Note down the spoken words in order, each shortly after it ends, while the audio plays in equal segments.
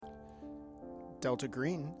Delta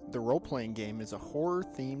Green, the role-playing game, is a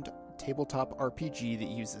horror-themed tabletop RPG that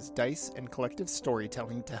uses dice and collective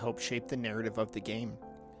storytelling to help shape the narrative of the game.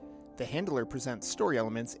 The handler presents story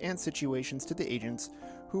elements and situations to the agents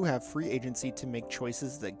who have free agency to make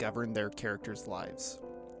choices that govern their characters' lives.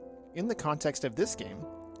 In the context of this game,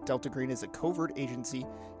 Delta Green is a covert agency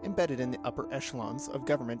embedded in the upper echelons of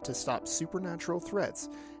government to stop supernatural threats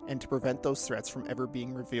and to prevent those threats from ever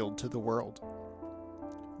being revealed to the world.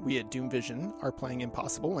 We at Doom Vision are playing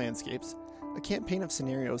Impossible Landscapes, a campaign of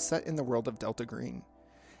scenarios set in the world of Delta Green.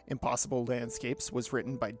 Impossible Landscapes was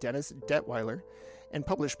written by Dennis Detweiler and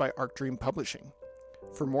published by Arc Dream Publishing.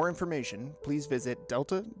 For more information, please visit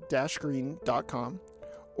delta-green.com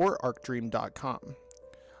or arcdream.com.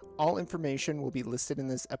 All information will be listed in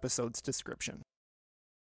this episode's description.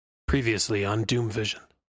 Previously on Doom Vision.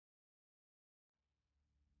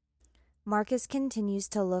 Marcus continues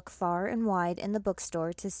to look far and wide in the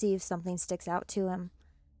bookstore to see if something sticks out to him.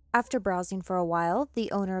 After browsing for a while,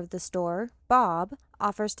 the owner of the store, Bob,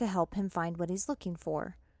 offers to help him find what he's looking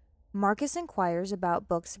for. Marcus inquires about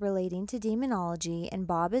books relating to demonology, and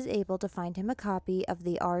Bob is able to find him a copy of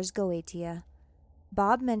the Ars Goetia.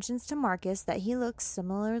 Bob mentions to Marcus that he looks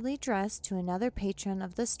similarly dressed to another patron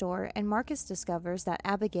of the store, and Marcus discovers that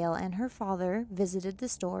Abigail and her father visited the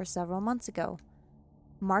store several months ago.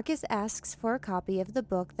 Marcus asks for a copy of the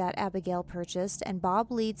book that Abigail purchased, and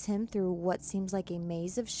Bob leads him through what seems like a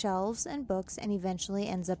maze of shelves and books and eventually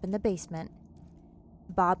ends up in the basement.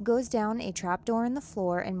 Bob goes down a trapdoor in the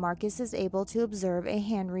floor, and Marcus is able to observe a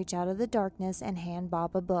hand reach out of the darkness and hand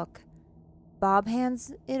Bob a book. Bob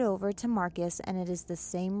hands it over to Marcus, and it is the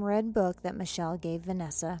same red book that Michelle gave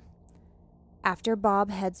Vanessa. After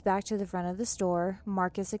Bob heads back to the front of the store,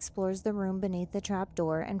 Marcus explores the room beneath the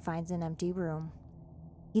trapdoor and finds an empty room.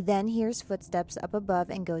 He then hears footsteps up above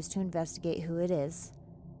and goes to investigate who it is.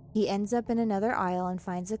 He ends up in another aisle and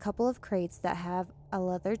finds a couple of crates that have a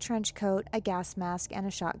leather trench coat, a gas mask, and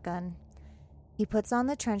a shotgun. He puts on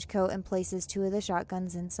the trench coat and places two of the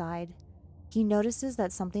shotguns inside. He notices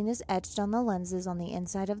that something is etched on the lenses on the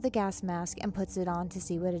inside of the gas mask and puts it on to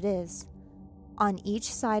see what it is. On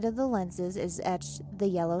each side of the lenses is etched the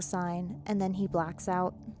yellow sign, and then he blacks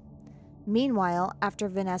out. Meanwhile, after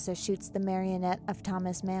Vanessa shoots the marionette of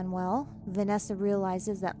Thomas Manuel, Vanessa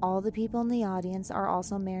realizes that all the people in the audience are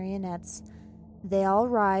also marionettes. They all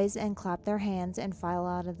rise and clap their hands and file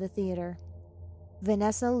out of the theater.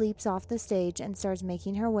 Vanessa leaps off the stage and starts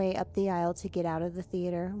making her way up the aisle to get out of the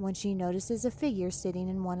theater when she notices a figure sitting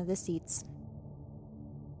in one of the seats.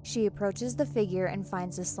 She approaches the figure and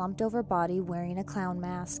finds a slumped-over body wearing a clown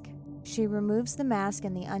mask. She removes the mask,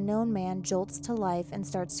 and the unknown man jolts to life and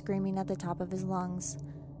starts screaming at the top of his lungs.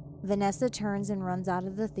 Vanessa turns and runs out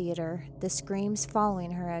of the theater, the screams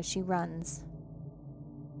following her as she runs.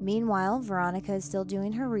 Meanwhile, Veronica is still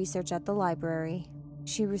doing her research at the library.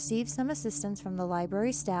 She receives some assistance from the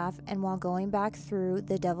library staff, and while going back through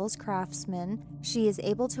the Devil's Craftsman, she is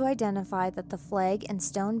able to identify that the flag and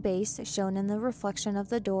stone base shown in the reflection of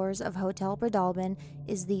the doors of Hotel Bredalbin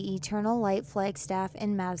is the Eternal Light Flagstaff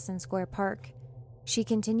in Madison Square Park. She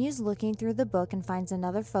continues looking through the book and finds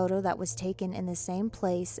another photo that was taken in the same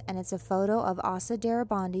place, and it's a photo of Asa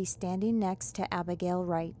Darabandi standing next to Abigail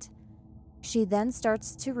Wright. She then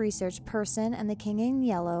starts to research Person and the King in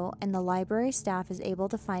Yellow, and the library staff is able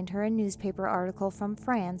to find her a newspaper article from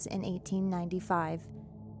France in 1895.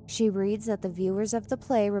 She reads that the viewers of the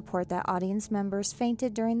play report that audience members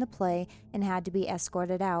fainted during the play and had to be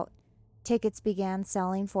escorted out. Tickets began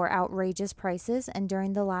selling for outrageous prices, and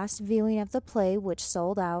during the last viewing of the play, which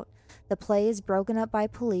sold out, the play is broken up by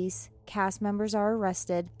police, cast members are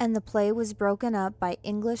arrested, and the play was broken up by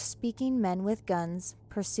English-speaking men with guns,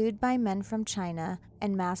 pursued by men from China,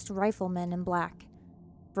 and masked riflemen in black.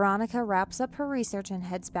 Veronica wraps up her research and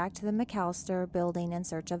heads back to the McAllister building in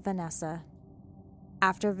search of Vanessa.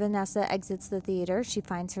 After Vanessa exits the theater, she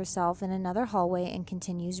finds herself in another hallway and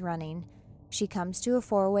continues running. She comes to a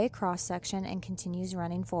four-way cross-section and continues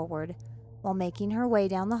running forward. While making her way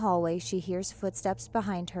down the hallway, she hears footsteps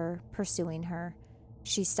behind her, pursuing her.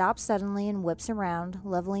 She stops suddenly and whips around,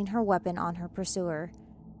 leveling her weapon on her pursuer.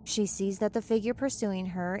 She sees that the figure pursuing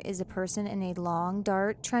her is a person in a long,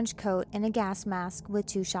 dark trench coat and a gas mask with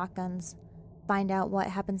two shotguns. Find out what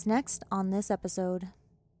happens next on this episode.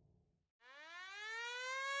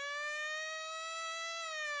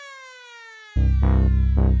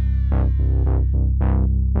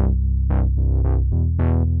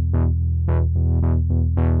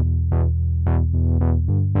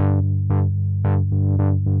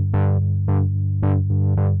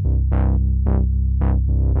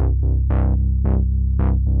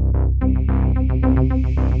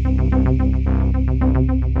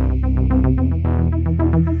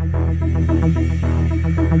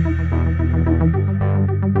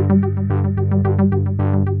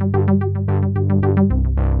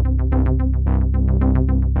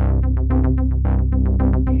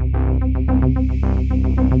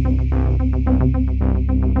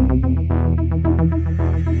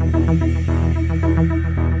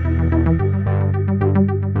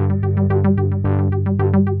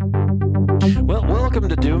 Welcome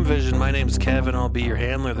to Doom Vision. My name's Kevin. I'll be your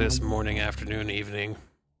handler this morning, afternoon, evening,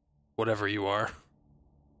 whatever you are.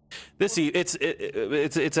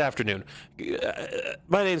 It's afternoon.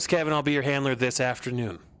 My name's Kevin. I'll be your handler this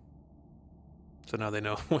afternoon. So now they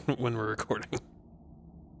know when we're recording. I'm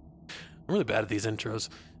really bad at these intros.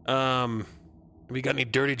 Have you got any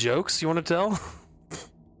dirty jokes you want to tell?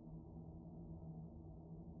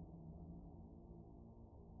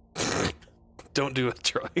 Don't do it,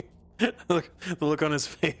 Troy. The look on his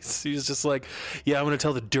face. He's just like, yeah, I'm going to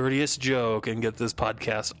tell the dirtiest joke and get this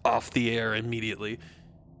podcast off the air immediately.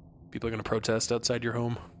 People are going to protest outside your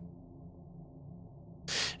home.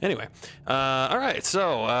 Anyway, all right,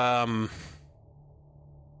 so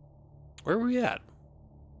where were we at?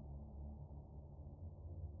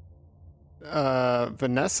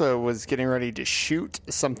 Vanessa was getting ready to shoot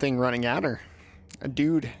something running at her. A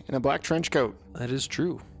dude in a black trench coat. That is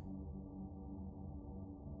true.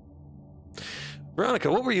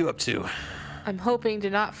 Veronica, what were you up to? I'm hoping to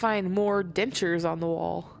not find more dentures on the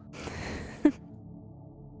wall.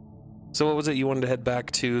 So what was it? You wanted to head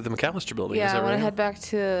back to the McAllister building? Yeah, is that I want right? to head back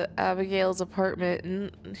to Abigail's apartment,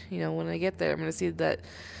 and, when I get there, I'm going to see that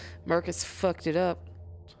Marcus fucked it up.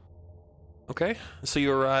 Okay, so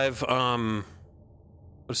you arrive, I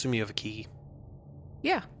assume you have a key.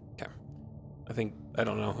 Yeah. Okay. I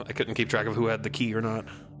don't know. I couldn't keep track of who had the key or not.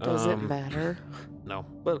 Does it matter? No,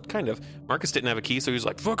 but kind of. Marcus didn't have a key, so he was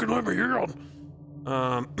like, fucking let me in.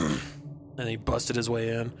 And he busted his way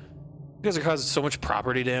in. You guys are causing so much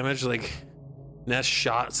property damage. Like, Ness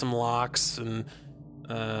shot some locks and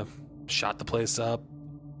shot the place up.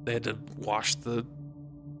 They had to wash the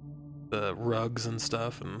rugs and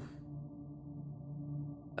stuff, and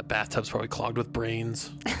that bathtub's probably clogged with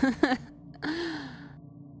brains.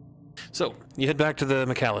 So, you head back to the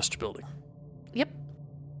McAllister building. Yep.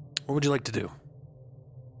 What would you like to do?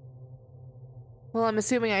 Well, I'm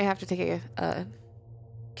assuming I have to take a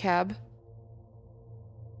cab.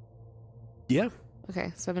 Yeah.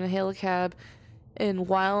 Okay, so I'm going to hail a cab, and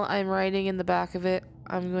while I'm riding in the back of it,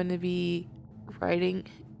 I'm going to be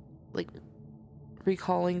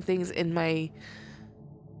recalling things in my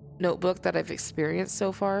notebook that I've experienced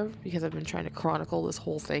so far, because I've been trying to chronicle this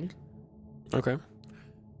whole thing. Okay.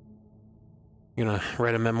 You gonna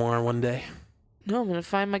write a memoir one day? No, I'm going to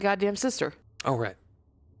find my goddamn sister. Oh, right.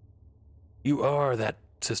 You are that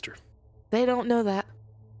sister. They don't know that.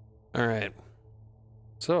 All right.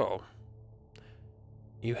 So,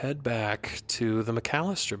 you head back to the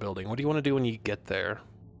McAllister building. What do you want to do when you get there?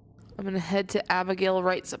 I'm going to head to Abigail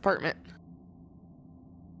Wright's apartment.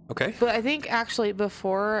 Okay. But I think actually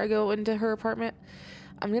before I go into her apartment,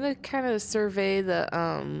 I'm going to kind of survey the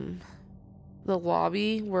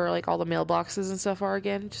lobby where like all the mailboxes and stuff are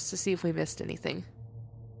again, just to see if we missed anything.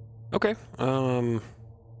 Okay.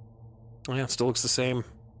 Yeah, it still looks the same.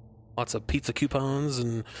 Lots of pizza coupons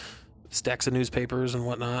and stacks of newspapers and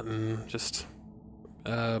whatnot, and just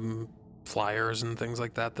flyers and things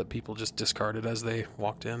like that people just discarded as they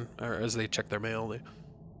walked in, or as they checked their mail.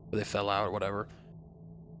 They fell out or whatever.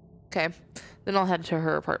 Okay. Then I'll head to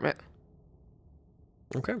her apartment.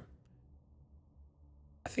 Okay.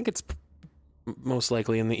 I think it's most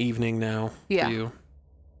likely in the evening now. Yeah. For you.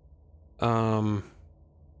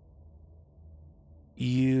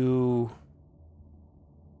 You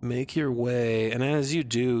make your way, and as you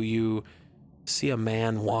do, you see a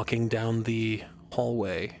man walking down the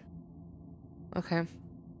hallway. Okay.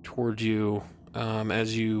 Toward you,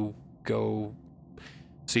 as you go.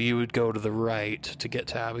 So you would go to the right to get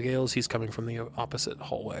to Abigail's. He's coming from the opposite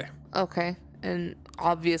hallway. Okay. And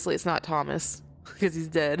obviously it's not Thomas, because he's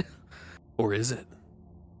dead. Or is it?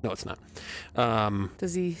 No, it's not.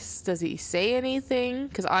 Does he say anything?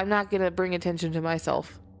 Because I'm not going to bring attention to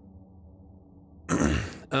myself.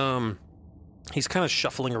 He's kind of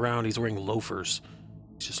shuffling around. He's wearing loafers.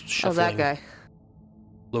 He's just shuffling. Oh, that guy.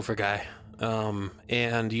 Loafer guy.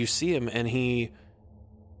 And you see him, and he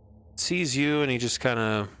sees you, and he just kind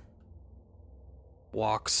of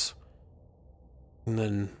walks and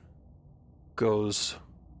then goes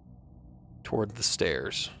toward the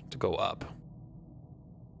stairs to go up.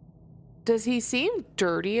 Does he seem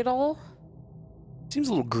dirty at all? Seems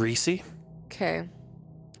a little greasy. Okay.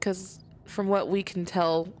 Because from what we can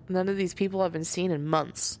tell, none of these people have been seen in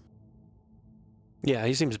months. Yeah,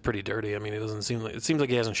 he seems pretty dirty. I mean, it seems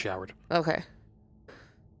like he hasn't showered. Okay.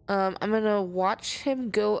 I'm gonna watch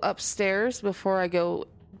him go upstairs before I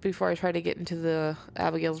try to get into the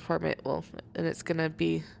Abigail's apartment. Well, and it's gonna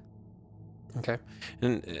be... Okay.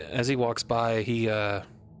 And as he walks by, you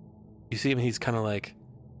see him, he's kind of like,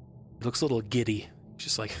 he looks a little giddy.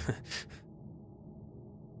 Just like...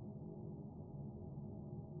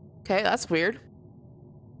 Okay, that's weird.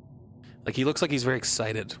 Like, he looks like he's very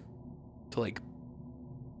excited to, like,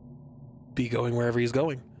 be going wherever he's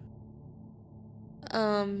going.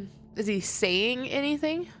 Is he saying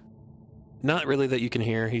anything? Not really that you can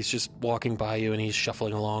hear. He's just walking by you and he's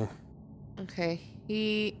shuffling along. Okay.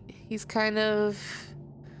 He's kind of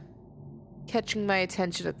catching my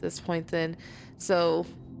attention at this point then. So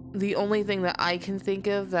the only thing that I can think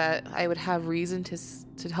of that I would have reason to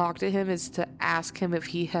talk to him is to ask him if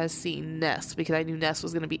he has seen Ness, because I knew Ness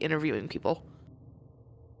was going to be interviewing people.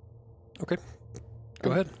 Okay.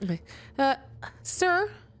 Go ahead. Okay. Sir,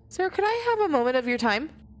 could I have a moment of your time?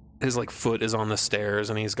 His, like, foot is on the stairs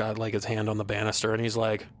and he's got, like, his hand on the banister and he's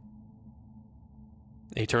like...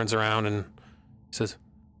 He turns around and says,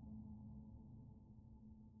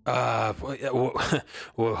 what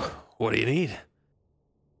do you need?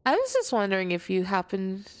 I was just wondering if you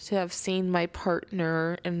happen to have seen my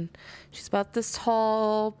partner, and she's about this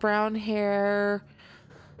tall, brown hair.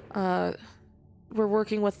 We're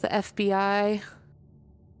working with the FBI.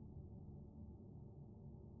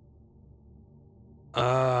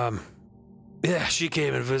 Yeah, she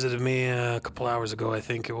came and visited me a couple hours ago, I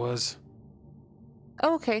think it was.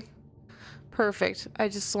 Oh, okay. Perfect. I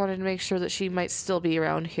just wanted to make sure that she might still be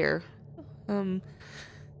around here.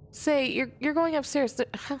 Say, you're going upstairs.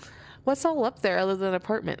 What's all up there other than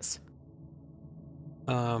apartments?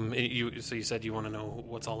 So you said you want to know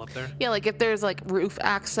what's all up there? Yeah, like if there's like roof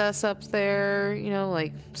access up there, you know,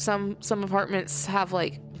 like some apartments have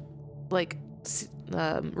like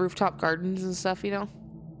rooftop gardens and stuff, you know?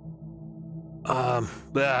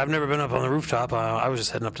 Yeah, I've never been up on the rooftop. I was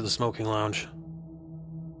just heading up to the smoking lounge.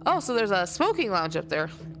 Oh, so there's a smoking lounge up there.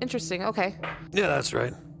 Interesting. Okay. Yeah, that's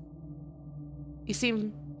right. You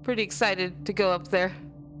seem pretty excited to go up there.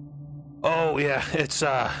 Oh, yeah, it's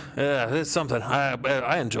something.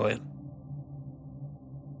 I enjoy it.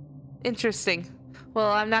 Interesting.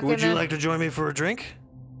 Well, I'm not gonna... Would you like to join me for a drink?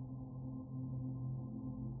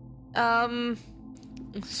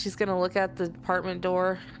 She's gonna look at the apartment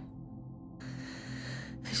door.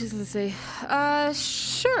 She's gonna say,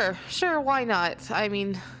 sure, why not? I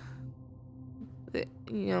mean, you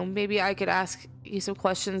know, maybe I could ask you some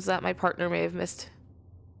questions that my partner may have missed.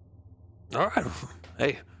 All right.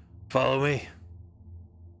 Hey, follow me.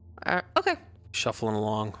 Okay. Shuffling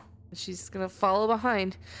along. She's gonna follow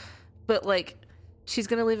behind, but, like, she's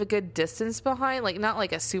gonna leave a good distance behind, like, not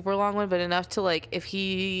like a super long one, but enough to, like, if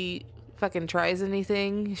he fucking tries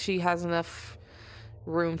anything, she has enough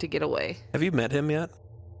room to get away. Have you met him yet?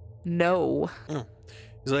 No.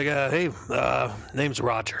 He's like, hey, name's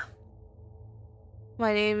Roger.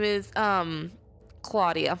 My name is,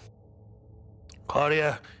 Claudia.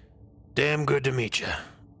 Claudia, damn good to meet you.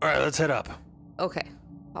 All right, let's head up. Okay,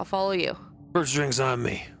 I'll follow you. First drink's on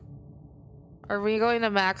me. Are we going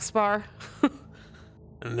to Max Bar?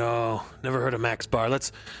 No, never heard of Max Bar.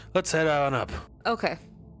 Let's head on up. Okay.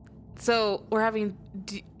 So, we're having...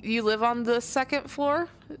 Do you live on the second floor?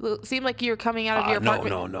 It seemed like you were coming out of your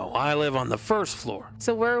apartment. No. I live on the first floor.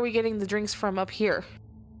 So where are we getting the drinks from up here?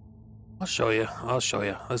 I'll show you.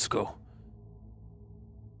 Let's go.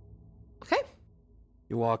 Okay.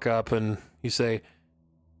 You walk up and you say...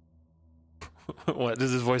 What?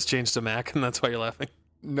 Does his voice change to Mac and that's why you're laughing?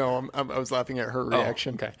 No, I was laughing at her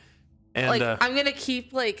reaction. Okay. And, like, I'm gonna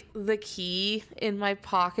keep, like, the key in my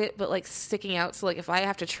pocket, but, like, sticking out, so, like, if I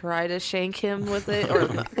have to try to shank him with it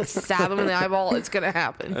or stab him in the eyeball, it's gonna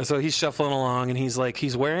happen. So he's shuffling along, and he's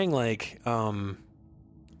wearing, like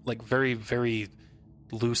very, very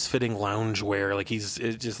loose-fitting loungewear. Like,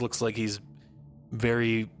 it just looks like he's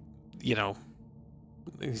very, you know,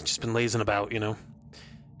 he's just been lazing about, you know?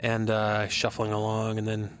 And shuffling along, and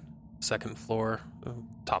then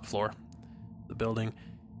top floor of the building.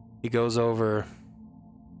 He goes over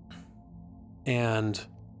and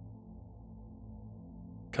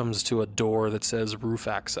comes to a door that says roof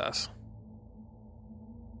access.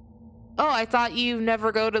 Oh, I thought you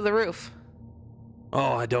never go to the roof.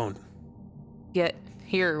 Oh, I don't. Yet,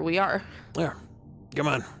 here we are. There. Come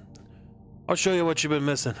on. I'll show you what you've been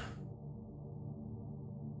missing.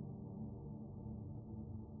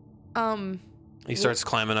 He starts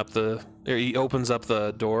climbing up he opens up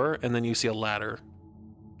the door, and then you see a ladder.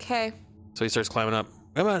 Okay. So he starts climbing up.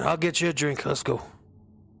 Come on, I'll get you a drink. Let's go.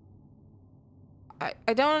 I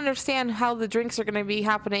don't understand how the drinks are going to be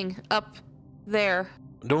happening up there.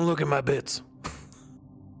 Don't look at my bits.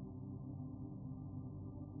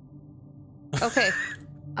 Okay.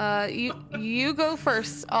 You go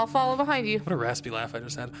first. I'll follow behind you. What a raspy laugh I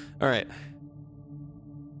just had. All right.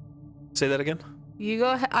 Say that again. You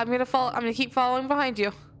go ahead. I'm going to keep following behind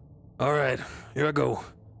you. All right. Here I go.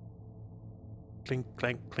 Clink,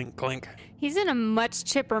 clank, clink, clink. He's in a much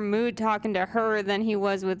chipper mood talking to her than he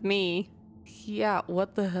was with me. Yeah,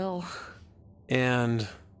 what the hell? And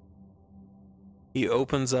he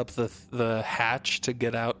opens up the hatch to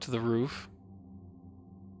get out to the roof.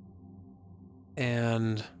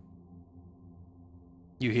 And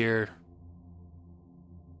you hear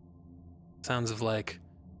sounds of like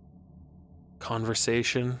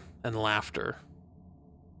conversation and laughter.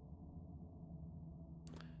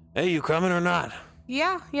 Hey, you coming or not?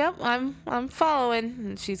 Yeah, yep, I'm following.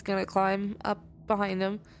 And she's gonna climb up behind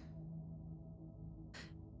him.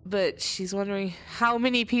 But she's wondering how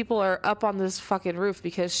many people are up on this fucking roof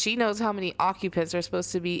because she knows how many occupants are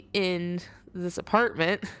supposed to be in this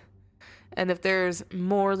apartment. And if there's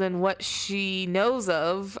more than what she knows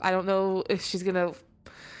of, I don't know if she's gonna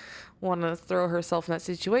want to throw herself in that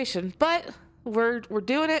situation. But we're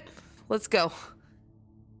doing it. Let's go.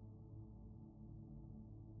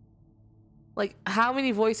 Like, how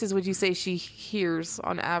many voices would you say she hears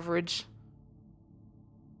on average?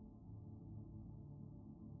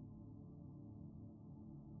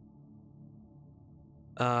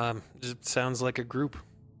 It sounds like a group.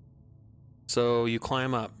 So you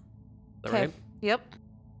climb up. Is that right? Yep.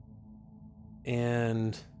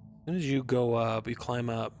 And as soon as you go up, you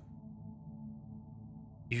climb up,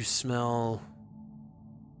 you smell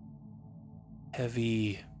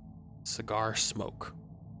heavy cigar smoke.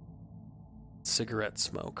 Cigarette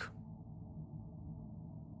smoke.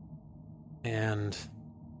 And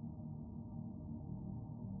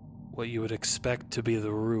what you would expect to be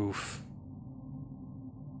the roof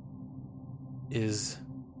is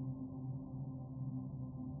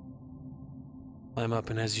climb up,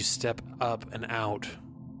 and as you step up and out,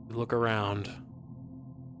 you look around,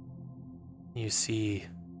 you see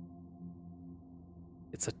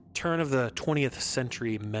it's a turn of the 20th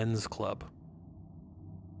century men's club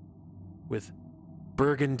with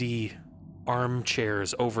burgundy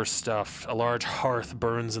armchairs overstuffed. A large hearth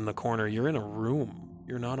burns in the corner. You're in a room.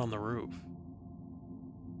 You're not on the roof.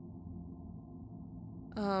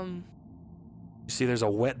 You see there's a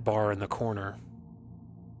wet bar in the corner.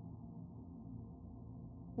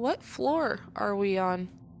 What floor are we on?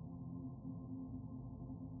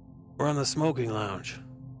 We're on the smoking lounge.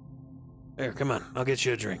 Here, come on. I'll get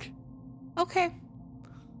you a drink. Okay.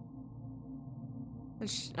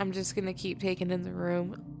 I'm just gonna keep taking in the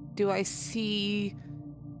room. Do I see,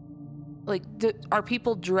 like, are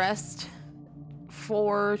people dressed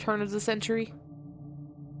for turn of the century?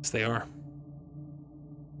 Yes, they are.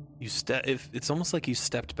 It's almost like you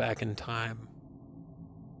stepped back in time.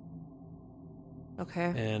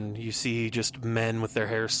 Okay. And you see just men with their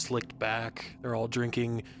hair slicked back. They're all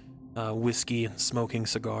drinking whiskey and smoking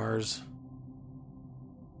cigars.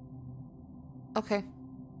 Okay.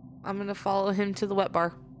 I'm gonna follow him to the wet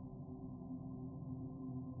bar.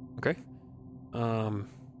 Okay.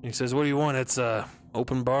 He says, "What do you want? It's a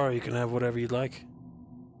open bar. You can have whatever you'd like."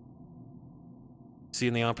 See,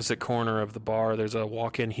 in the opposite corner of the bar, there's a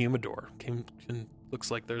walk-in humidor. Looks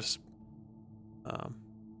like there's,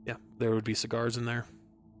 there would be cigars in there.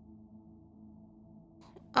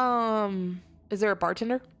 Is there a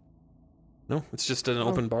bartender? No, it's just an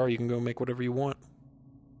open bar. You can go make whatever you want.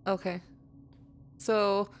 Okay.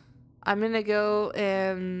 So, I'm gonna go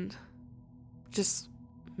and just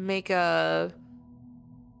make a...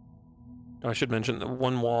 I should mention that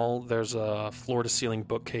one wall, there's a floor-to-ceiling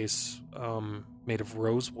bookcase made of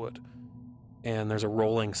rosewood, and there's a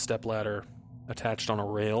rolling stepladder attached on a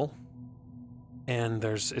rail, and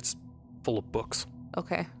it's full of books.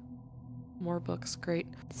 Okay. More books, great.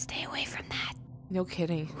 Stay away from that. No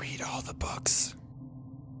kidding. Read all the books.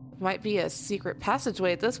 Might be a secret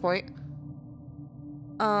passageway at this point.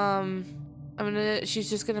 She's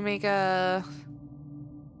just gonna make a...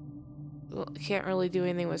 Well, can't really do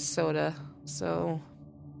anything with soda, so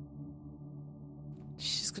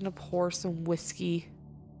she's gonna pour some whiskey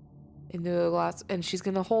into a glass, and she's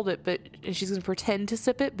gonna hold it, and she's gonna pretend to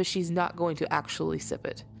sip it, but she's not going to actually sip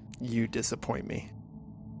it. You disappoint me.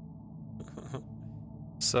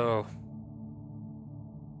 So,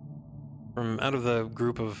 from out of the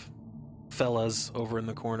group of fellas over in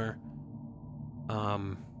the corner,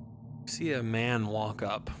 you see a man walk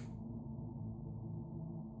up.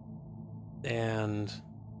 And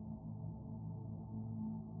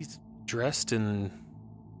he's dressed in,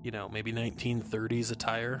 maybe 1930s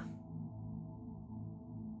attire.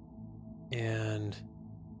 And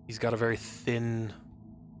he's got a very thin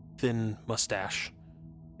mustache.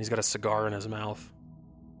 He's got a cigar in his mouth.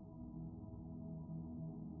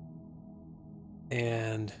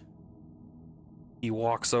 And he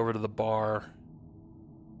walks over to the bar,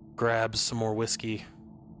 grabs some more whiskey,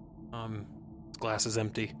 glass is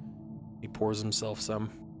empty. He pours himself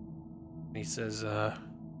some. He says,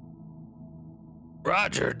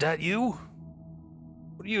 Roger, that you?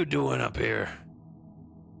 What are you doing up here?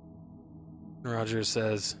 And Roger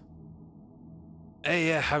says, hey,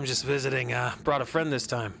 yeah, I'm just visiting. Brought a friend this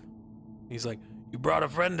time. He's like, you brought a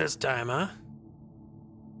friend this time, huh?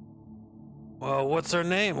 Well, what's her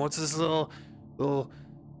name? What's this little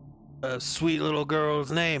sweet little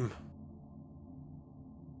girl's name?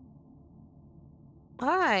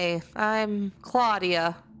 Hi, I'm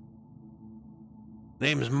Claudia.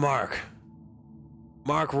 Name's Mark.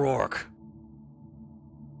 Mark Rourke.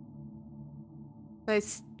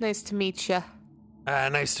 Nice to meet you.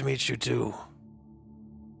 Nice to meet you too.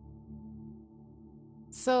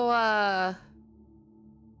 So,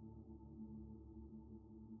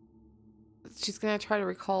 she's gonna try to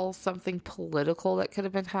recall something political that could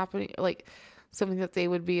have been happening, like something that they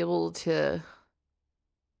would be able to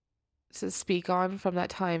speak on from that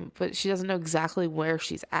time, but she doesn't know exactly where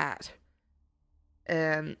she's at.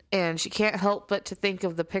 And she can't help but to think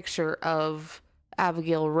of the picture of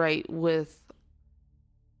Abigail Wright with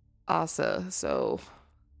Asa, so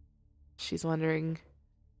she's wondering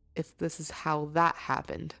if this is how that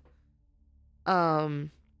happened. Let's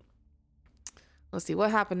see,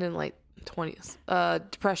 what happened in like 20s?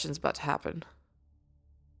 Depression's about to happen,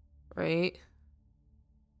 right?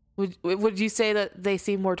 Would you say that they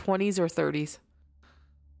seem more 20s or 30s?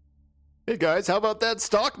 Hey guys, how about that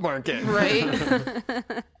stock market? Right?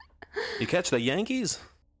 You catch the Yankees?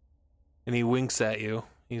 And he winks at you.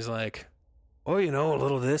 He's like, oh, you know, a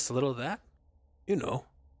little this, a little that. You know.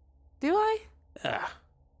 Do I? Yeah.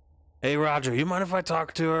 Hey, Roger, you mind if I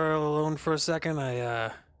talk to her alone for a second?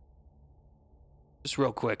 Just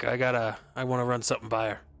real quick. I want to run something by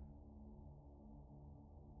her.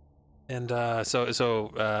 And,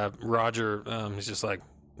 so Roger, he's just like,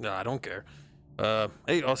 no, I don't care.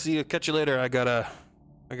 Hey, I'll see you, catch you later. I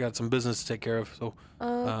got some business to take care of, so.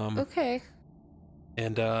 Okay.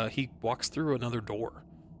 And, he walks through another door.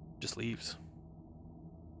 Just leaves.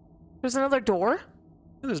 There's another door?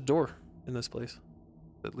 Yeah, there's a door in this place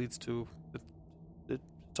that leads to,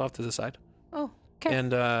 it's off to the side. Oh, okay.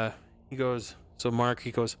 And, he goes, so Mark,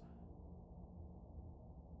 he goes,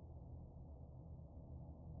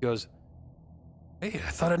 hey,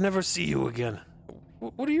 I thought I'd never see you again.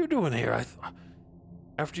 What are you doing here?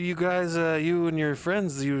 After you guys, you and your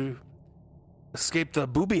friends, you escaped the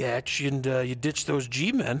booby hatch and you ditched those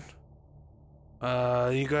G-men.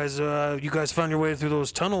 You guys found your way through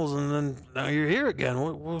those tunnels and then now you're here again.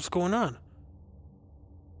 What's going on?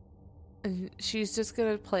 And she's just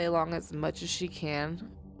gonna play along as much as she can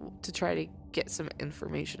to try to get some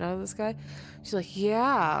information out of this guy. She's like,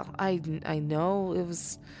 yeah, I know it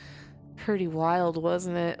was pretty wild,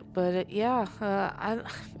 wasn't it? But I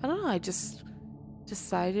don't know. I just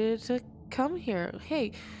decided to come here.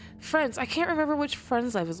 Hey, friends, I can't remember which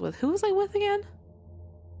friends I was with. Who was I with again?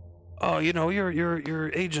 Oh, you know,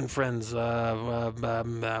 your agent friends. I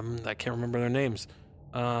can't remember their names.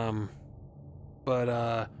 Yeah,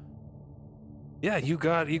 you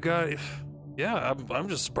got. Yeah, I'm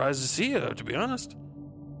just surprised to see you, to be honest.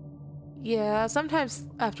 Yeah, sometimes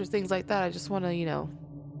after things like that, I just want to,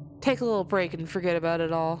 take a little break and forget about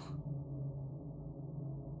it all.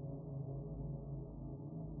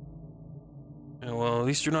 Yeah, well, at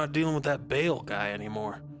least you're not dealing with that Bale guy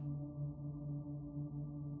anymore.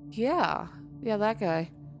 Yeah, that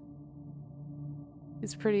guy.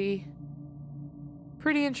 He's pretty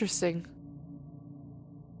interesting.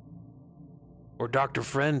 Or Dr.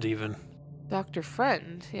 Friend, even. Dr.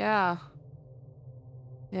 Friend, yeah.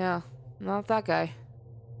 Yeah, not that guy.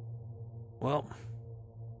 Well,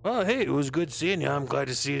 hey, it was good seeing you. I'm glad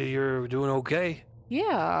to see that you're doing okay.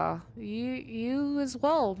 Yeah, you as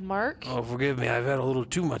well, Mark. Oh, forgive me. I've had a little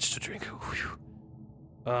too much to drink.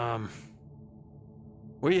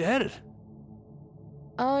 Where you headed?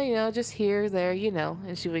 Oh, just here, there,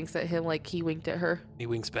 And she winks at him like he winked at her. He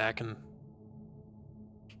winks back and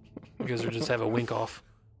you guys are just have a wink off.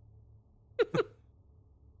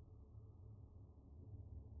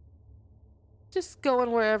 Just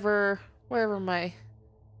going wherever my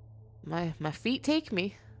feet take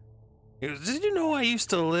me. Did you know I used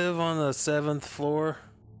to live on the 7th floor?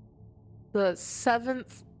 The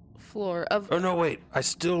 7th floor of... Oh, no, wait. I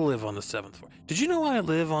still live on the 7th floor. Did you know I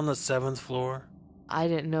live on the 7th floor? I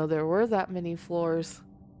didn't know there were that many floors.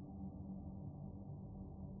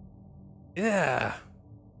 Yeah.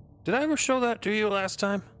 Did I ever show that to you last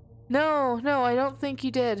time? No, I don't think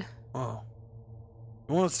you did. Oh.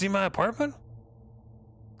 You want to see my apartment?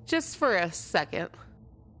 Just for a second.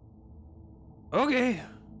 Okay.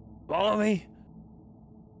 Follow me.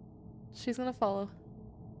 She's gonna follow.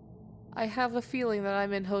 I have a feeling that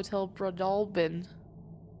I'm in Hotel Brodalbin.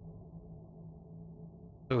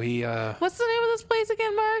 So he, What's the name of this place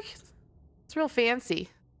again, Mark? It's real fancy.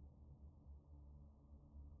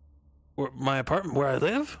 my apartment where I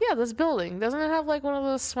live? Yeah, this building. Doesn't it have like one of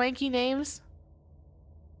those swanky names?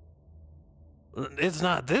 It's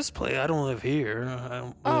not this place. I don't live here. I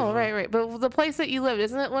don't Oh, live- right. But the place that you lived,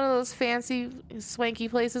 isn't it one of those fancy, swanky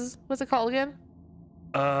places? What's it called again?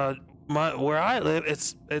 Where I live,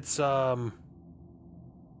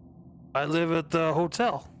 I live at the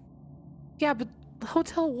hotel. Yeah, but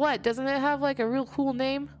hotel what? Doesn't it have like a real cool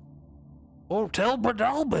name? Hotel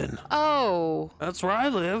Brodalbin. Oh, That's where I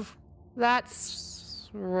live. that's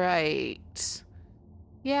right.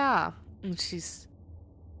 Yeah. And she's...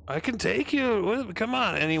 I can take you. Come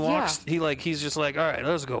on. And he walks. He's just like, all right,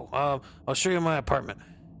 let's go. I'll show you my apartment.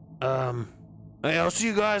 Hey, I'll see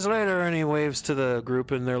you guys later. And he waves to the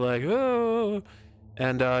group, and they're like, oh.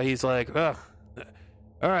 And he's like, all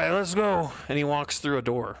right, let's go. And he walks through a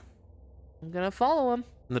door, I'm gonna follow him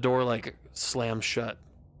and the door like slams shut.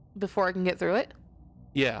 before I can get through it.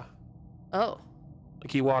 Yeah, Oh.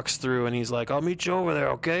 like he walks through, and he's like, I'll meet you over there,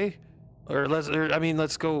 okay?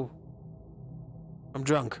 Let's go. I'm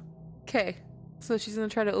drunk. Okay. So she's gonna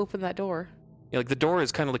try to open that door. Yeah, like the door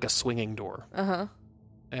is kind of like a swinging door, Uh-huh.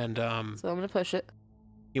 and So I'm gonna push it.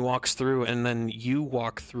 he walks through, and then you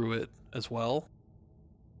walk through it as well.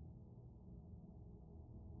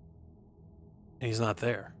 And he's not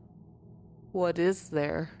there. What is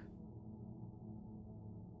there?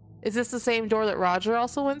 Is this the same door that Roger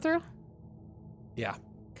also went through? Yeah.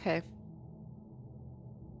 Okay.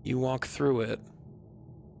 You walk through it,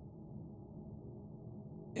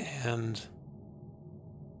 and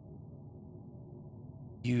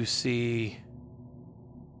you see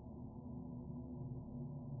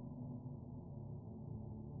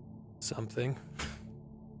something.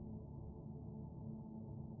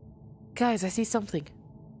 Guys, I see something.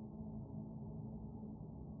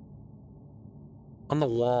 On the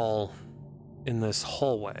wall in this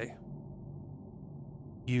hallway,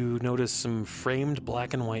 you notice some framed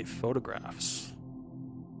black and white photographs.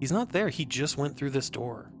 He's not there. He just went through this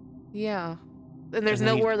door. Yeah. And there's And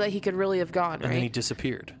then nowhere that he could really have gone, And then he right?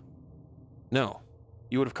 disappeared. No,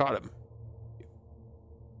 you would have caught him.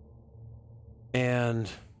 And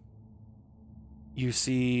you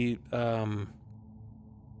see the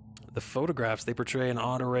photographs, they portray an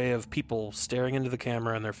odd array of people staring into the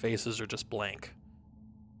camera, and their faces are just blank.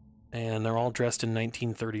 And they're all dressed in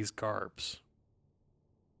 1930s garbs.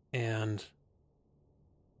 And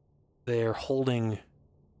they're holding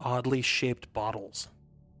oddly shaped bottles.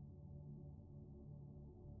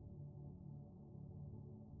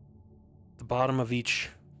 At the bottom of each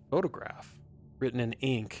photograph, written in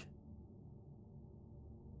ink,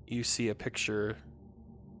 you see a picture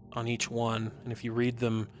on each one, and if you read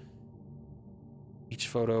them, each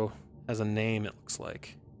photo has a name, it looks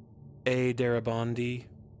like. A. Darabondi,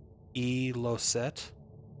 E. Losette,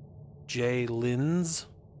 J. Linz,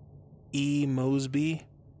 E. Mosby,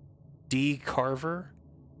 D. Carver,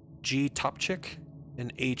 G. Topchick,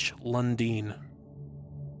 and H. Lundeen.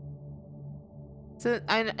 So,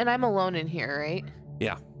 I'm alone in here, right?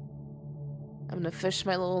 Yeah. I'm gonna fish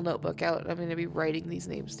my little notebook out. I'm gonna be writing these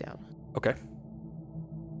names down. Okay.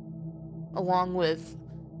 Along with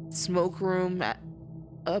smoke room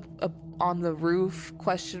up on the roof,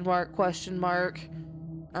 question mark.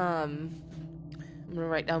 I'm gonna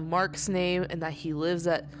write down Mark's name and that he lives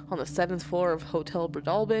on the 7th floor of Hotel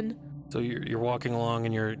Brodalbin. So you're walking along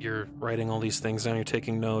and you're writing all these things down, you're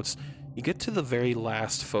taking notes. You get to the very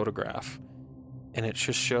last photograph, and it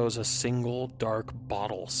just shows a single dark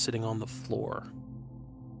bottle sitting on the floor.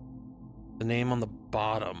 The name on the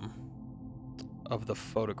bottom of the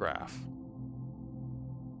photograph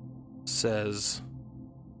says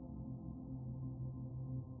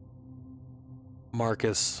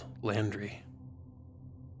Marcus Landry.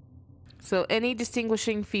 So, any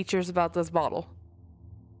distinguishing features about this bottle?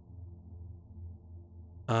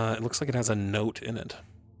 It looks like it has a note in it.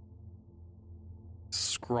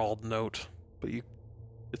 Scrawled note, but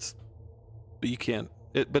it's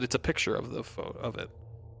a picture of the photo of it.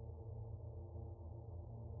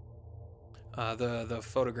 The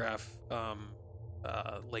photograph,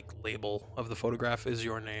 label of the photograph is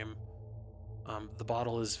your name. The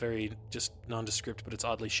bottle is very just nondescript, but it's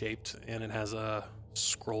oddly shaped, and it has a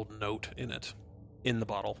scrolled note in it, in the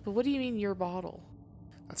bottle. But what do you mean your bottle?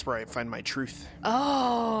 That's where I find my truth.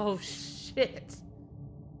 Oh, shit.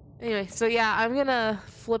 Anyway, so yeah, I'm gonna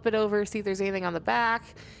flip it over, see if there's anything on the back,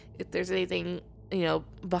 if there's anything,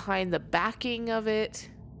 behind the backing of it.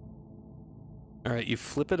 All right, you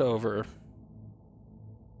flip it over.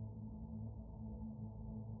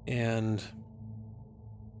 And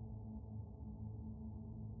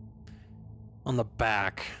on the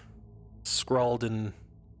back, scrawled in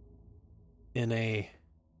a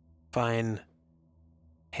fine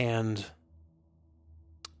hand,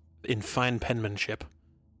 in fine penmanship,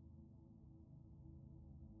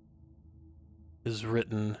 is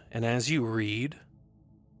written, and as you read,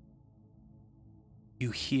 you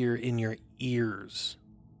hear in your ears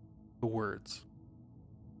the words.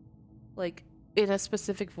 Like, in a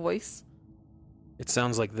specific voice? It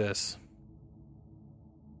sounds like this.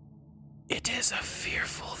 It is a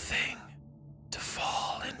fearful thing to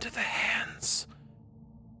fall into the hands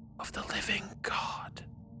of the living God.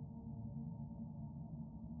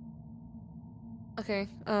 Okay,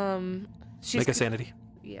 Make a sanity.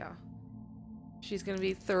 Yeah. She's gonna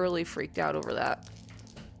be thoroughly freaked out over that.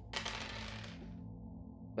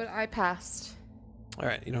 But I passed. All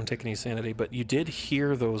right, you don't take any sanity, but you did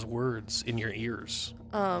hear those words in your ears.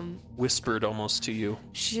 Whispered almost to you.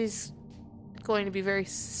 She's going to be very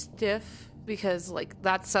stiff because, like,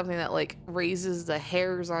 that's something that, like, raises the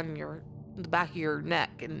hairs on the back of your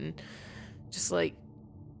neck, and just, like,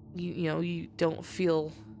 you don't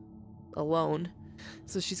feel alone.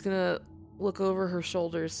 So she's gonna look over her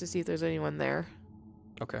shoulders to see if there's anyone there.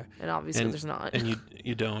 Okay. And obviously there's not. And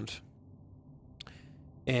you don't.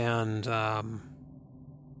 And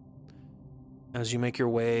as you make your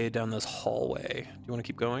way down this hallway, do you want to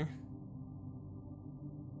keep going?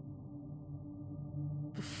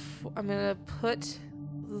 I'm gonna put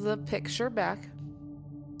the picture back.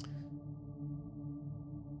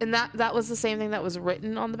 And that was the same thing that was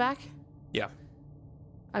written on the back? Yeah.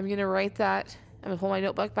 I'm gonna write that. I'm gonna pull my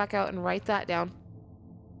notebook back out and write that down.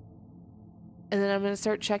 And then I'm gonna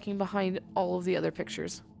start checking behind all of the other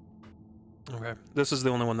pictures. Okay. This is the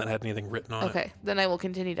only one that had anything written on it. Okay, then I will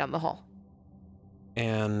continue down the hall.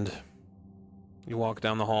 And you walk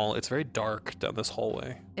down the hall. It's very dark down this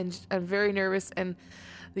hallway. And I'm very nervous, and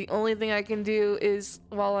the only thing I can do is,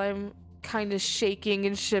 while I'm kind of shaking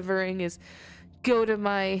and shivering, is go to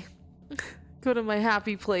my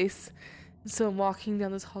happy place. And so I'm walking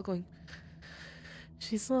down this hall going,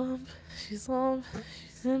 she's lump, she's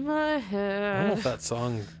in my head. I don't know if that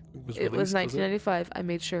song was released. It was 1995. I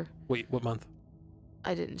made sure. Wait, what month?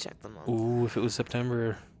 I didn't check the month. Ooh, if it was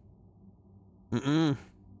September. Mm-mm.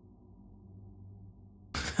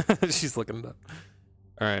 She's looking it up.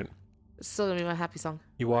 All right. It's still gonna be my happy song.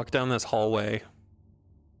 You walk down this hallway,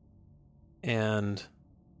 and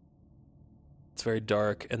it's very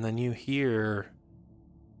dark, and then you hear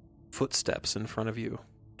footsteps in front of you.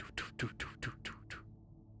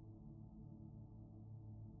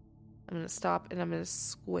 I'm gonna stop and I'm gonna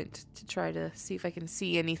squint to try to see if I can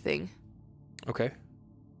see anything. Okay.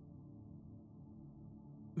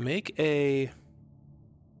 Make a...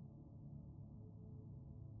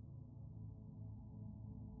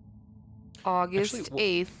 August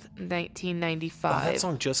Actually, 8th, 1995. Oh, that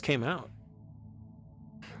song just came out.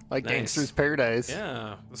 Like Nice. Gangster's Paradise.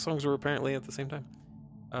 Yeah, the songs were apparently at the same time.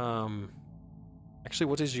 Actually,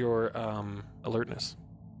 what is your alertness?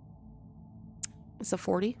 It's a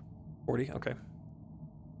 40. 40? Okay.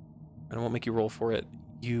 And I won't make you roll for it.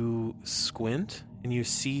 You squint, and you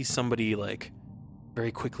see somebody, like,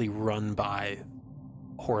 very quickly run by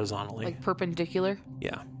horizontally. Like perpendicular.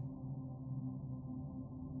 Yeah.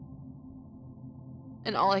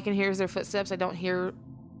 And all I can hear is their footsteps. I don't hear,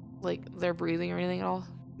 like, their breathing or anything at all.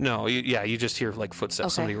 No, you just hear, like, footsteps,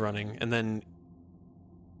 Okay. somebody running. And then,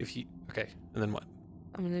 okay, and then what?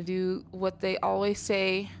 I'm going to do what they always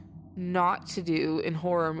say not to do in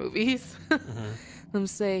horror movies. Mhm. Them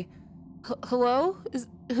say, hello?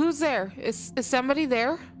 Who's there? Is somebody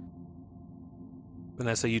there?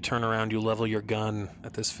 Vanessa, you turn around, you level your gun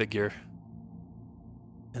at this figure,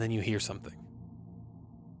 and then you hear something.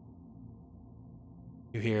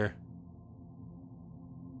 You hear,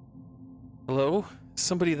 hello? Is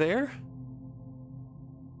somebody there?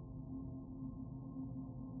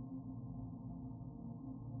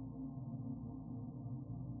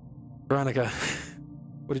 Veronica,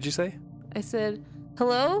 what did you say? I said,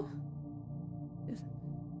 hello?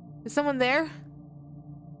 Is someone there?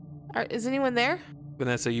 Is anyone there?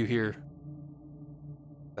 Vanessa, you hear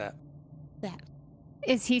that.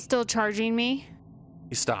 Is he still charging me?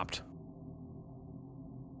 He stopped.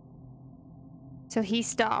 So he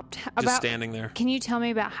stopped. Just standing there. Can you tell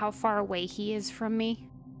me about how far away he is from me?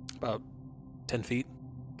 About 10 feet.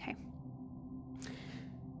 Okay.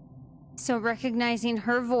 So recognizing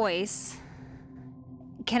her voice,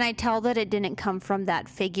 can I tell that it didn't come from that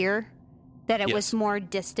figure? That it Yes. was more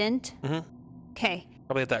distant? Mhm. Okay.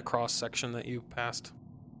 Probably at that cross section that you passed.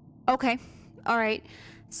 Okay. All right.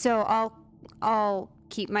 So I'll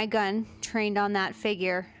keep my gun trained on that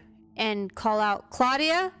figure and call out,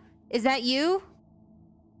 Claudia, is that you?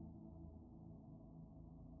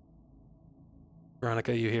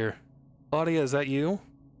 Veronica, you hear, Claudia, is that you?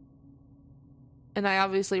 And I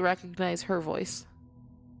obviously recognize her voice.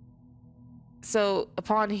 So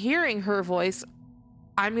upon hearing her voice,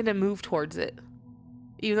 I'm going to move towards it.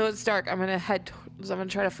 Even though it's dark, I'm going to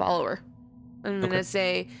try to follow her. I'm going to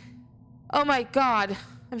say, oh my God,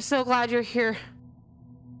 I'm so glad you're here.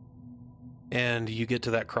 And you get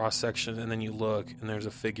to that cross section, and then you look, and there's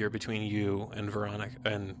a figure between you and Veronica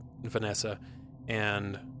and Vanessa,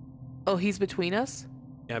 and Oh, he's between us?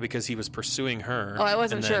 yeah, because he was pursuing her. Oh, I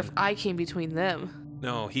wasn't and sure then- if I came between them.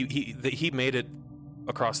 No, he made it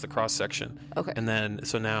across the cross section, Okay. and then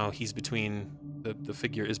so now he's between the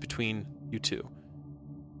figure is between you two,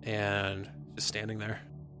 and just standing there.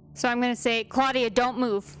 So I'm going to say, Claudia, don't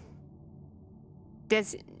move.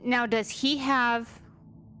 Does he have...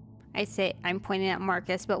 I say I'm pointing at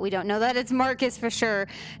Marcus, but we don't know that it's Marcus for sure.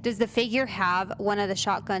 Does the figure have one of the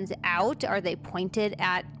shotguns out? Are they pointed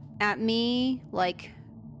at me? Like,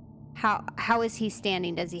 how is he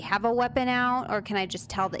standing? Does he have a weapon out, or can I just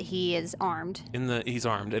tell that he is armed? He's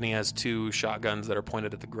armed, and he has 2 shotguns that are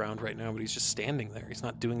pointed at the ground right now, but he's just standing there. He's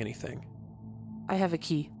not doing anything. I have a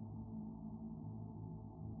key.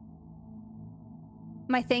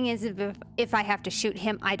 My thing is, if I have to shoot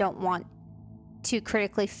him, I don't want to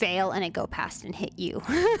critically fail and it go past and hit you.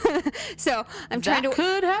 So I'm trying to... That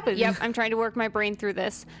could happen. Yep, I'm trying to work my brain through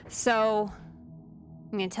this. So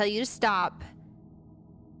I'm going to tell you to stop.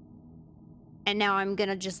 And now I'm going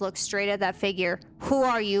to just look straight at that figure. Who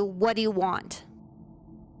are you? What do you want?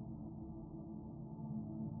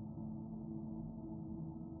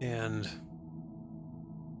 And at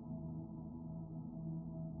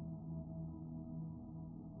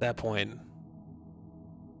that point,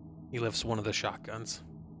 he lifts one of the shotguns,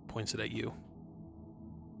 points it at you.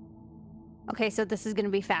 Okay, so this is going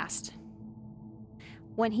to be fast.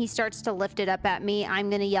 When he starts to lift it up at me, I'm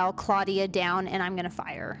going to yell Claudia down and I'm going to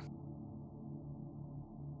fire.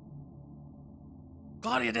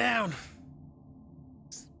 Claudia down!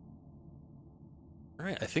 All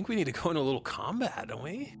right, I think we need to go into a little combat, don't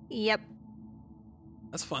we? Yep.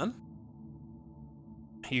 That's fun.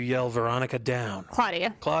 You yell Veronica down.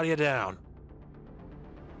 Claudia. Claudia down.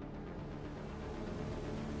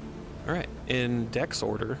 All right, in Dex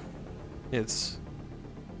order, it's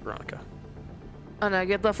Veronica. And I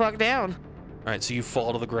get the fuck down. All right, so you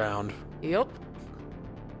fall to the ground. Yep.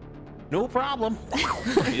 No problem.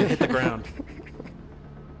 You hit the ground.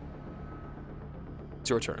 It's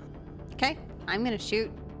your turn. Okay, I'm going to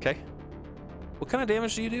shoot Okay. What kind of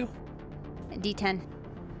damage do you do? a D10.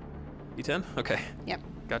 D10? Okay. Yep.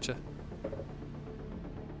 Gotcha.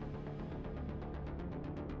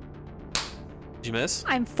 Did you miss?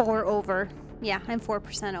 I'm 4 over. Yeah, I'm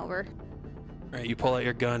 4% over. All right, you pull out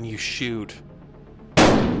your gun, you shoot.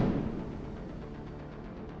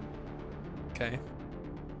 Okay.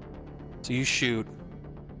 So you shoot,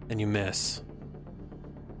 and you miss.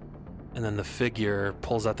 And then the figure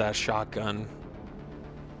pulls out that shotgun,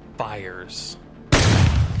 fires.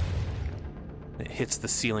 It hits the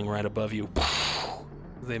ceiling right above you.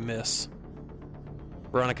 They miss.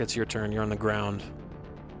 Veronica, it's your turn. You're on the ground.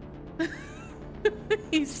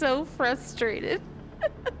 He's so frustrated.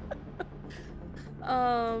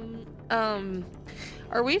 Are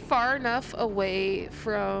we far enough away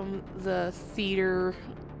from the theater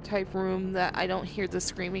type room that I don't hear the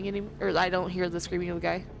screaming anymore, or I don't hear the screaming of the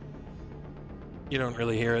guy? You don't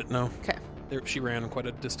really hear it, no. Okay. She ran quite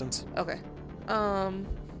a distance. Okay.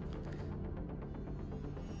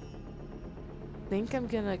 Think I'm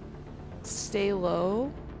gonna stay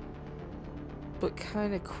low, but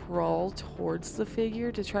kind of crawl towards the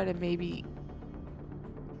figure to try to maybe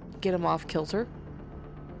get him off kilter.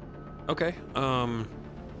 Okay.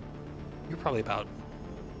 You're probably about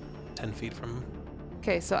 10 feet from him.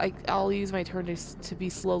 Okay, so I'll use my turn to be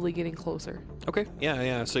slowly getting closer. Okay,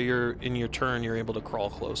 yeah. So you're in your turn, you're able to crawl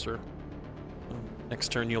closer.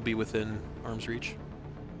 Next turn, you'll be within arm's reach.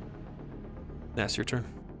 That's your turn.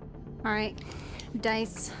 All right.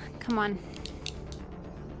 Dice, come on.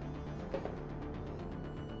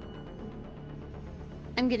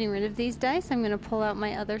 I'm getting rid of these dice. I'm going to pull out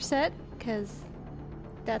my other set because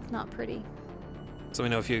that's not pretty. So we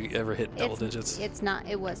know if you ever hit double digits. It's not.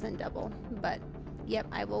 It wasn't double. But, yep,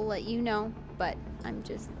 I will let you know. But I'm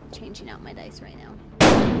just changing out my dice right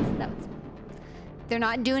now. They're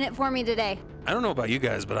not doing it for me today. I don't know about you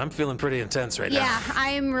guys, but I'm feeling pretty intense right now. Yeah, I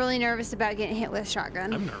am really nervous about getting hit with a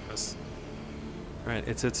shotgun. I'm nervous. All right,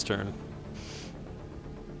 it's its turn.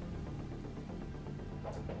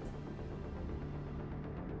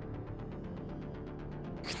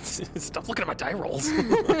 Stop looking at my die rolls.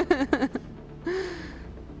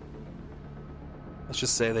 Let's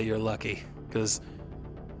just say that you're lucky, because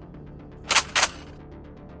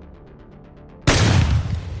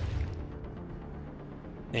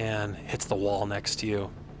and hits the wall next to you.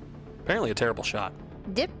 Apparently a terrible shot.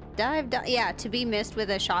 Dip, dive, yeah, to be missed with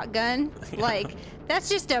a shotgun. Yeah. Like, that's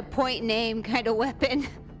just a point and aim kind of weapon.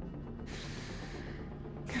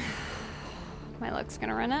 My luck's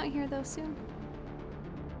gonna run out here, though, soon.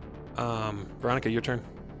 Veronica, your turn.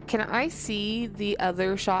 Can I see the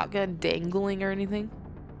other shotgun dangling or anything?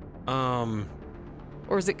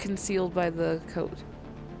 Or is it concealed by the coat?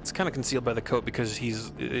 It's kind of concealed by the coat because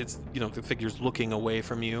the figure's looking away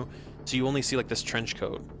from you, so you only see like this trench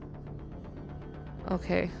coat.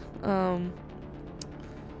 Okay. I'm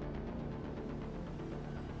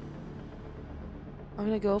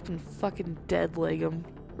gonna go up and fucking dead leg him.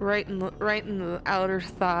 Right in the outer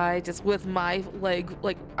thigh, just with my leg.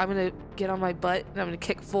 Like, I'm gonna get on my butt and I'm gonna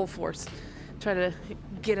kick full force. Try to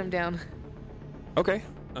get him down. Okay.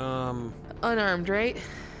 Unarmed, right?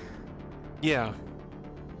 Yeah.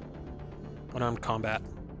 Unarmed combat.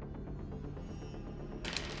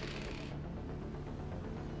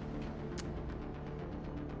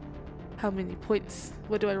 How many points?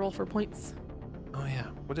 What do I roll for points? Oh yeah.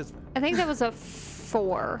 What is that? I think that was a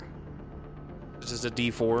 4. This is a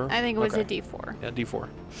D4? I think it was Okay. a D4. Yeah, D4.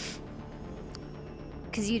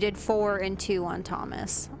 Because you did 4 and 2 on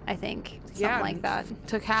Thomas, I think. Something like that.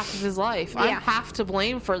 Took half of his life. Yeah. I'm half to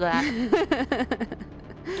blame for that.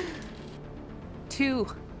 2.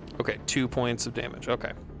 Okay, 2 points of damage.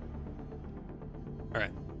 Okay. All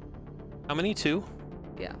right. How many? 2?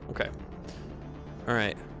 Yeah. Okay. All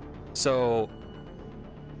right. So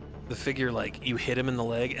the figure, like, you hit him in the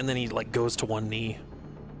leg, and then he, like, goes to one knee.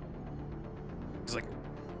 He's like,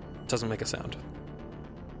 doesn't make a sound.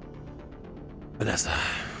 Vanessa.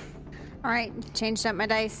 All right, changed up my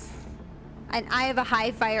dice. I have a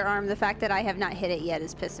high firearm. The fact that I have not hit it yet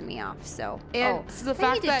is pissing me off. So, And so the I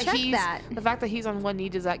fact need to that check he's that. the fact that he's on one knee,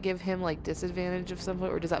 does that give him like disadvantage of some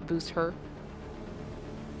sort, or does that boost her?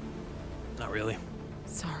 Not really.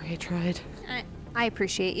 Sorry, I tried. I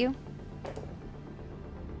appreciate you.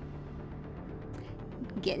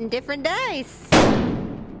 Getting different dice.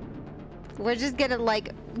 We're just gonna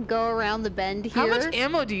like go around the bend here. How much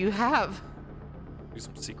ammo do you have? Do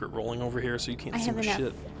some secret rolling over here so you can't I see have my enough.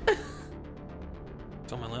 shit.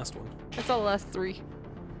 It's on my last one. That's all the last 3.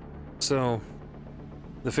 So,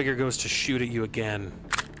 the figure goes to shoot at you again.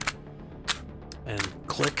 And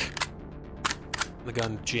click. The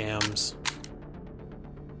gun jams.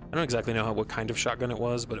 I don't exactly know what kind of shotgun it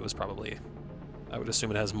was, but it was probably... I would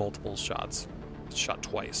assume it has multiple shots. It's shot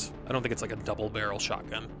twice. I don't think it's like a double barrel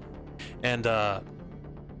shotgun. And,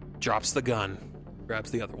 drops the gun.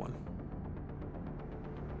 Grabs the other one.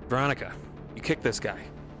 Veronica, you kick this guy.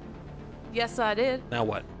 Yes, I did. Now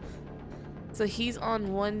what? So he's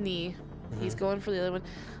on one knee. He's Mhm. going for the other one.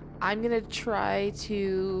 I'm gonna try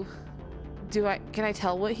to. Can I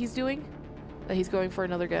tell what he's doing? That he's going for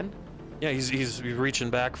another gun. Yeah, he's reaching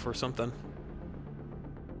back for something.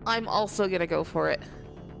 I'm also gonna go for it.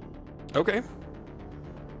 Okay.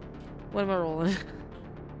 What am I rolling?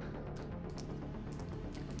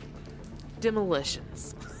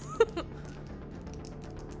 Demolitions.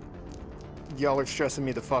 Y'all are stressing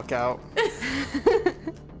me the fuck out.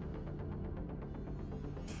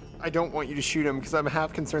 I don't want you to shoot him because I'm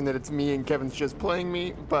half concerned that it's me and Kevin's just playing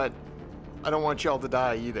me, but I don't want y'all to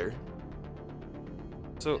die either.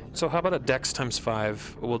 So how about a dex times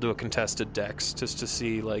 5? We'll do a contested dex just to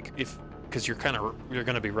see, like, if, because you're going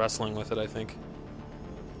to be wrestling with it, I think.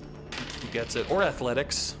 He gets it. Or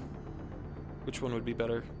athletics. Which one would be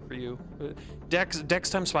better for you? Dex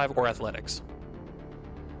times 5 or athletics.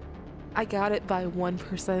 I got it by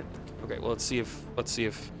 1%. Okay, well let's see if because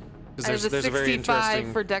I have a there's a very 65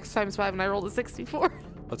 interesting. for Dex times 5, and I rolled a 64.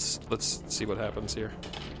 Let's see what happens here.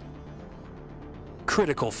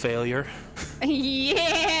 Critical failure.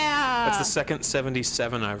 Yeah. That's the second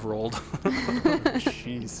 77 I've rolled.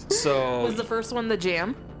 Jeez. So Was the first one the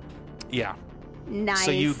jam? yeah. Nice.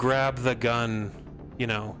 So you grab the gun,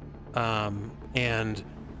 and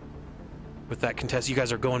with that contest, you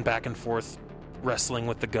guys are going back and forth, wrestling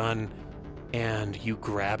with the gun, and you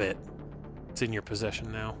grab it. It's in your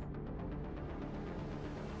possession now.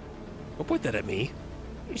 Don't point that at me.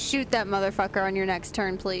 Shoot that motherfucker on your next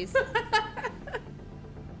turn, please. All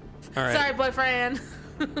right. Sorry, boyfriend.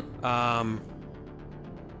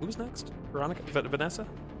 Who's next? Veronica? Vanessa?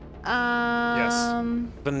 Yes.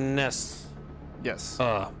 Vanessa. Yes.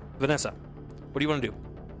 Vanessa, what do you want to do?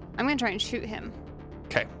 I'm gonna try and shoot him.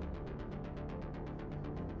 Okay.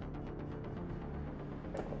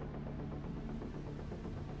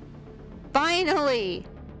 Finally!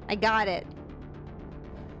 I got it.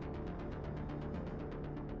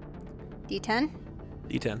 D10?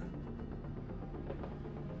 D10.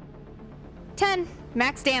 10.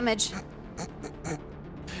 Max damage.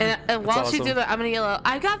 And while she awesome. do that, I'm gonna yell out,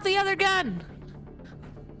 I got the other gun!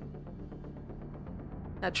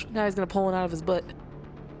 Now he's gonna pull one out of his butt.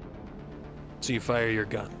 So you fire your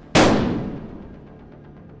gun.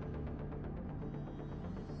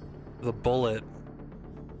 The bullet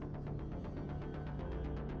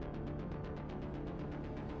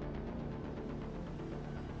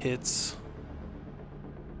hits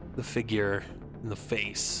the figure in the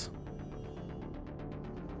face.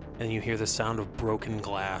 And you hear the sound of broken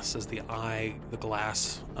glass as the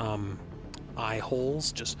glass eye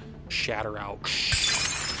holes just shatter out.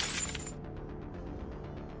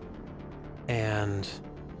 And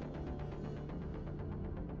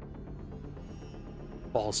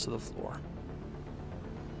falls to the floor.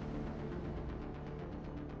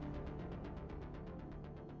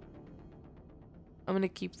 I'm gonna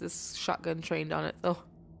keep this shotgun trained on it, though.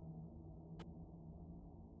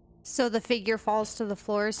 So the figure falls to the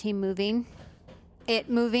floor. Is he moving? It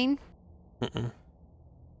moving? Mm-mm.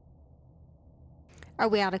 Are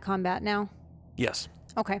we out of combat now? Yes.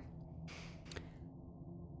 Okay.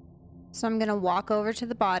 So I'm going to walk over to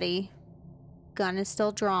the body. Gun is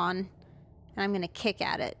still drawn. And I'm going to kick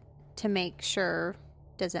at it to make sure.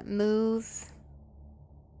 Does it move?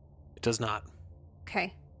 It does not.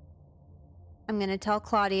 Okay. I'm going to tell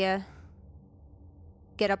Claudia,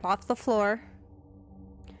 get up off the floor.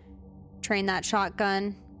 Train that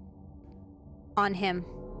shotgun on him.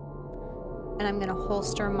 And I'm going to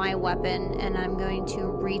holster my weapon and I'm going to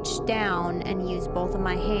reach down and use both of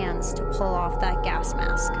my hands to pull off that gas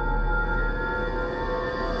mask.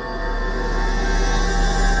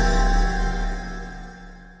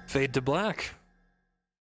 Fade to black.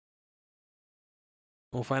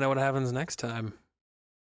 We'll find out what happens next time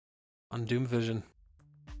on Doom Vision.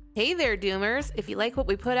 Hey there, Doomers! If you like what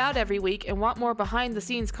we put out every week and want more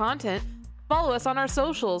behind-the-scenes content, follow us on our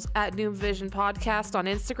socials at Doom Vision Podcast on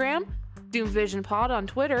Instagram, Doom Vision Pod on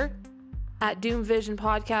Twitter, at Doom Vision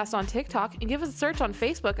Podcast on TikTok, and give us a search on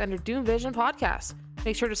Facebook under Doom Vision Podcast.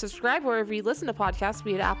 Make sure to subscribe wherever you listen to podcasts,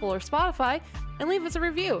 be it Apple or Spotify, and leave us a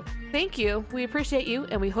review. Thank you. We appreciate you,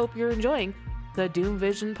 and we hope you're enjoying the Doom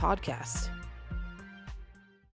Vision Podcast.